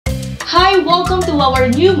Hi! Welcome to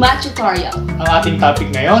our new math tutorial. Ang ating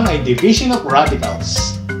topic ngayon ay division of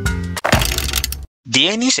radicals.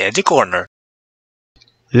 DNE's Eddie Corner.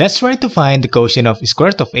 Let's try to find the quotient of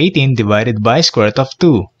square root of 18 divided by square root of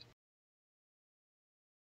 2.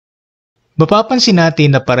 Mapapansin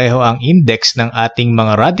natin na pareho ang index ng ating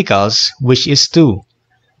mga radicals, which is 2.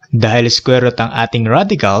 Dahil square root ang ating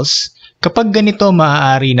radicals, kapag ganito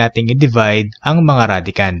maaari nating i-divide ang mga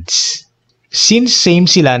radicands. Since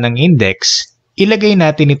same sila ng index, ilagay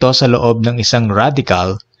natin ito sa loob ng isang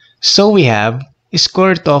radical, so we have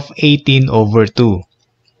square root of 18 over 2.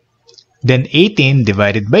 Then 18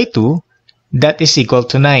 divided by 2, that is equal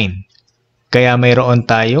to 9. Kaya mayroon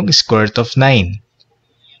tayong square root of 9.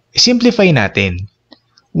 Simplify natin.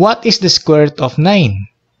 What is the square root of 9?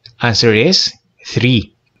 Answer is 3.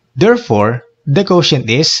 Therefore, the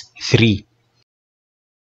quotient is 3.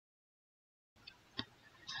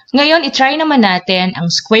 Ngayon, itry naman natin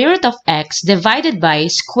ang square root of x divided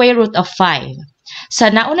by square root of 5.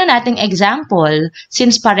 Sa nauna nating example,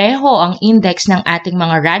 since pareho ang index ng ating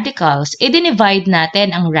mga radicals, i-divide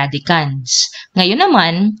natin ang radicands. Ngayon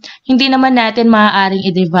naman, hindi naman natin maaaring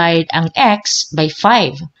i-divide ang x by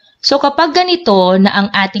 5. So kapag ganito na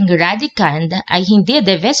ang ating radicand ay hindi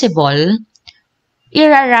divisible,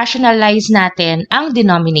 i-rationalize natin ang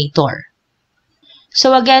denominator.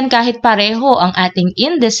 So again, kahit pareho ang ating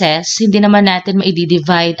indices, hindi naman natin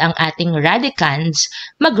maidi-divide ang ating radicands,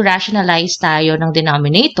 mag-rationalize tayo ng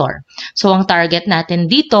denominator. So ang target natin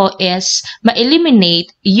dito is ma-eliminate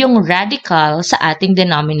yung radical sa ating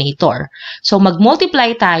denominator. So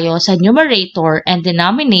mag-multiply tayo sa numerator and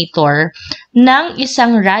denominator ng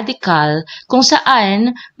isang radical kung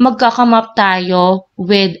saan magkakamap tayo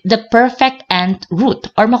with the perfect nth root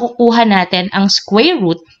or makukuha natin ang square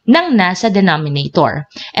root ng nasa denominator.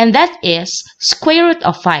 And that is square root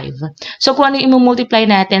of 5. So kung ano yung imumultiply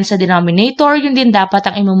natin sa denominator, yun din dapat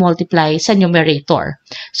ang imumultiply sa numerator.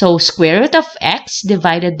 So square root of x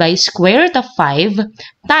divided by square root of 5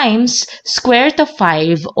 times square root of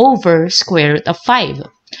 5 over square root of 5.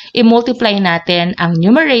 I-multiply natin ang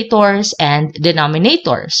numerators and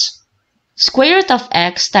denominators. Square root of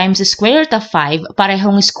x times the square root of 5,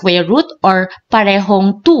 parehong square root or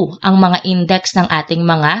parehong 2 ang mga index ng ating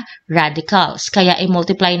mga radicals. Kaya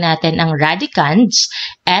i-multiply natin ang radicands.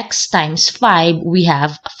 X times 5, we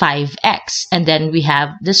have 5x. And then we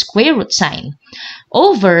have the square root sign.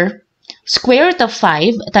 Over square root of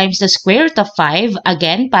 5 times the square root of 5,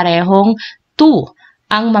 again, parehong 2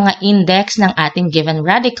 ang mga index ng ating given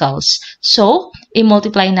radicals. So,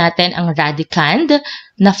 i-multiply natin ang radicand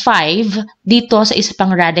na 5 dito sa isa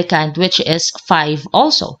pang radicand which is 5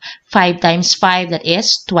 also. 5 times 5, that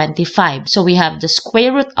is 25. So, we have the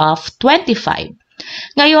square root of 25.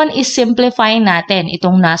 Ngayon, i-simplify natin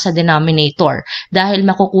itong nasa denominator dahil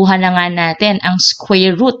makukuha na nga natin ang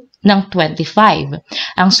square root ng 25.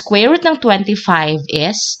 Ang square root ng 25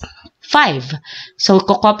 is 5. So,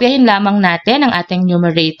 kokopyahin lamang natin ang ating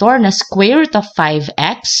numerator na square root of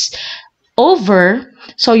 5x over,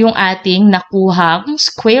 so yung ating nakuhang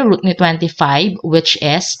square root ni 25, which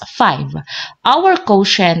is 5. Our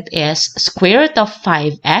quotient is square root of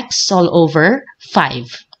 5x all over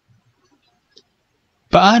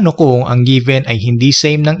 5. Paano kung ang given ay hindi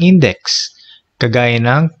same ng index? Kagaya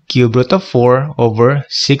ng cube root of 4 over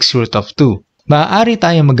 6 root of 2. Maaari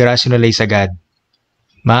tayong mag-rationalize agad.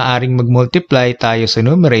 Maaaring mag-multiply tayo sa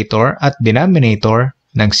numerator at denominator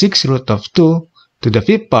ng 6 root of 2 to the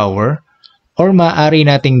 5th power or maaari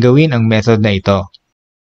nating gawin ang method na ito.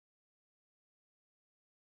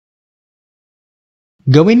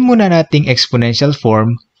 Gawin muna nating exponential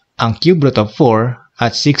form ang cube root of 4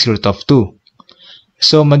 at 6 root of 2.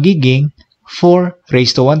 So magiging 4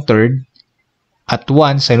 raised to 1/3 at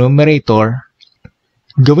 1 sa numerator.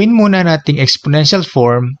 Gawin muna nating exponential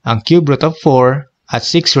form ang cube root of 4 at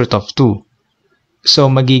 6 root of 2. So,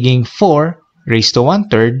 magiging 4 raised to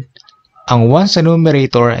 1/3. Ang 1 sa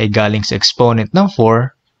numerator ay galing sa exponent ng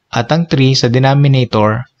 4 at ang 3 sa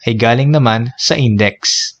denominator ay galing naman sa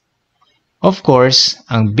index. Of course,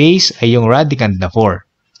 ang base ay yung radicand na 4.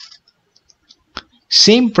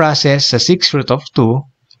 Same process sa 6 root of 2,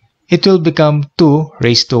 it will become 2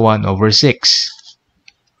 raised to 1 over 6.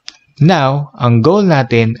 Now, ang goal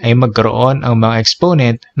natin ay magkaroon ang mga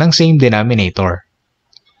exponent ng same denominator.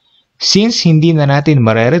 Since hindi na natin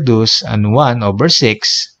marereduce ang 1 over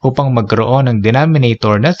 6 upang magkaroon ng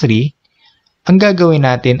denominator na 3, ang gagawin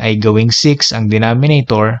natin ay gawing 6 ang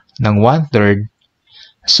denominator ng 1/3.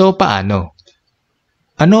 So, paano?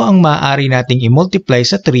 Ano ang maaari nating i-multiply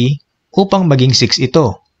sa 3 upang maging 6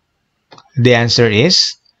 ito? The answer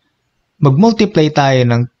is, mag-multiply tayo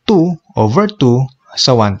ng 2 over 2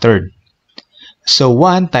 sa 1/3. So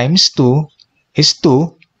 1 times 2 is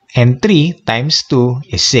 2 and 3 times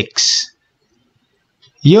 2 is 6.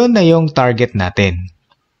 Yun na yung target natin.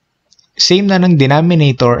 Same na ng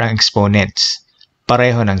denominator ang exponents.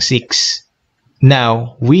 Pareho ng 6.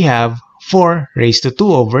 Now, we have 4 raised to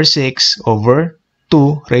 2 over 6 over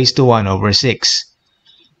 2 raised to 1 over 6.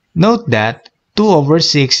 Note that 2 over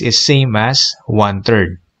 6 is same as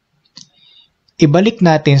 1/3. Ibalik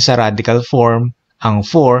natin sa radical form ang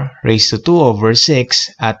 4 raised to 2 over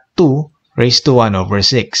 6 at 2 raised to 1 over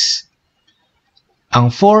 6. Ang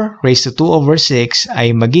 4 raised to 2 over 6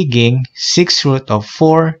 ay magiging 6 root of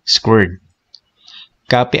 4 squared.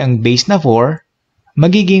 Copy ang base na 4,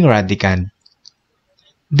 magiging radicand.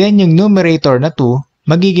 Then yung numerator na 2,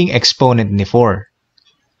 magiging exponent ni 4.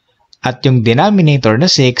 At yung denominator na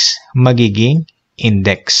 6, magiging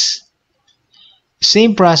index.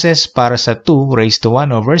 Same process para sa 2 raised to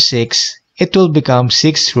 1 over 6, it will become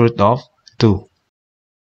 6 root of 2.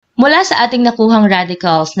 Mula sa ating nakuhang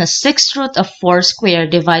radicals na 6 root of 4 squared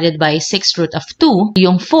divided by 6 root of 2,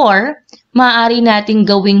 yung 4, maaari nating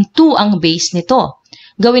gawing 2 ang base nito.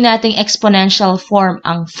 Gawin nating exponential form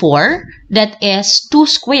ang 4, that is 2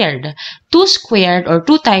 squared. 2 squared or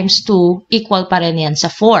 2 times 2 equal pa rin yan sa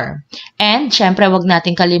 4. And syempre wag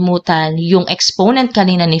nating kalimutan yung exponent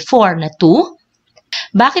kanina ni 4 na 2.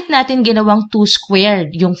 Bakit natin ginawang 2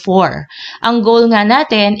 squared yung 4? Ang goal nga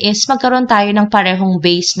natin is magkaroon tayo ng parehong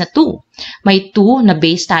base na 2. May 2 na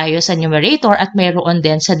base tayo sa numerator at mayroon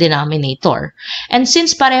din sa denominator. And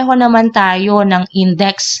since pareho naman tayo ng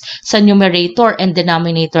index sa numerator and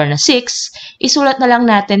denominator na 6, isulat na lang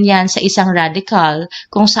natin yan sa isang radical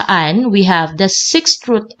kung saan we have the 6th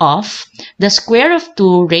root of the square of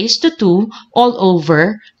 2 raised to 2 all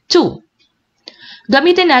over 2.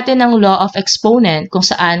 Gamitin natin ang law of exponent kung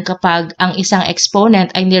saan kapag ang isang exponent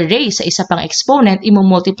ay ni-raise sa isa pang exponent,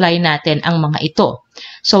 imumultiply natin ang mga ito.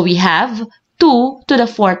 So we have 2 to the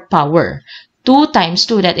 4th power. 2 times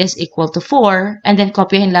 2, that is equal to 4. And then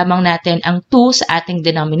kopyahin lamang natin ang 2 sa ating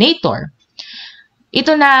denominator.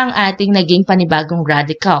 Ito na ang ating naging panibagong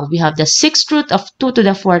radical. We have the 6th root of 2 to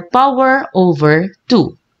the 4th power over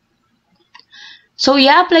 2. So,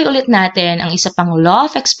 i-apply ulit natin ang isa pang law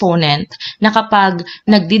of exponent na kapag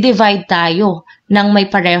nagdi-divide tayo ng may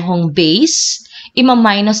parehong base,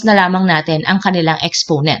 ima-minus na lamang natin ang kanilang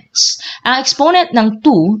exponents. Ang exponent ng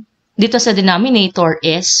 2 dito sa denominator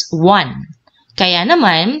is 1. Kaya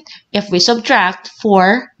naman, if we subtract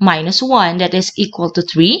 4 minus 1, that is equal to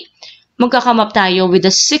 3, magkakamap tayo with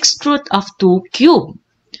the 6th root of 2 cubed.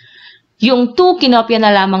 Yung 2, kinopya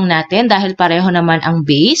na lamang natin dahil pareho naman ang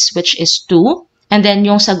base, which is 2. And then,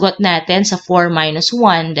 yung sagot natin sa 4 minus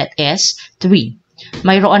 1, that is 3.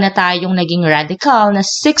 Mayroon na tayong naging radical na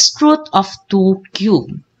 6th root of 2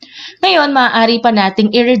 cubed. Ngayon, maaari pa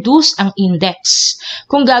nating i-reduce ang index.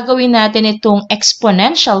 Kung gagawin natin itong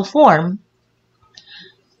exponential form,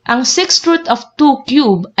 ang 6th root of 2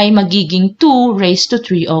 cubed ay magiging 2 raised to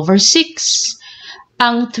 3 over 6.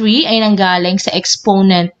 Ang 3 ay nanggaling sa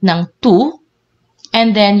exponent ng 2,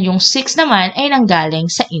 and then yung 6 naman ay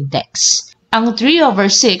nanggaling sa index. Ang 3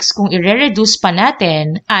 over 6, kung i-reduce pa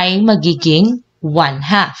natin, ay magiging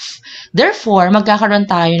 1/2. Therefore, magkakaroon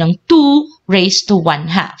tayo ng 2 raised to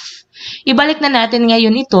 1/2. Ibalik na natin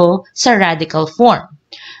ngayon ito sa radical form.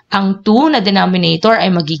 Ang 2 na denominator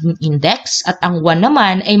ay magiging index at ang 1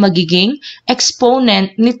 naman ay magiging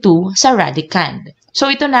exponent ni 2 sa radicand.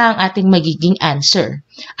 So, ito na ang ating magiging answer.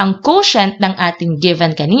 Ang quotient ng ating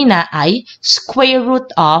given kanina ay square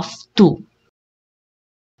root of 2.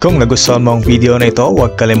 Kung nagustuhan mo ang video na ito,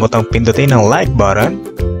 huwag kalimutang pindutin ang like button,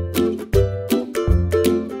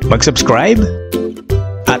 mag-subscribe,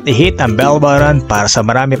 at i-hit ang bell button para sa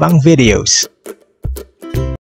marami pang videos.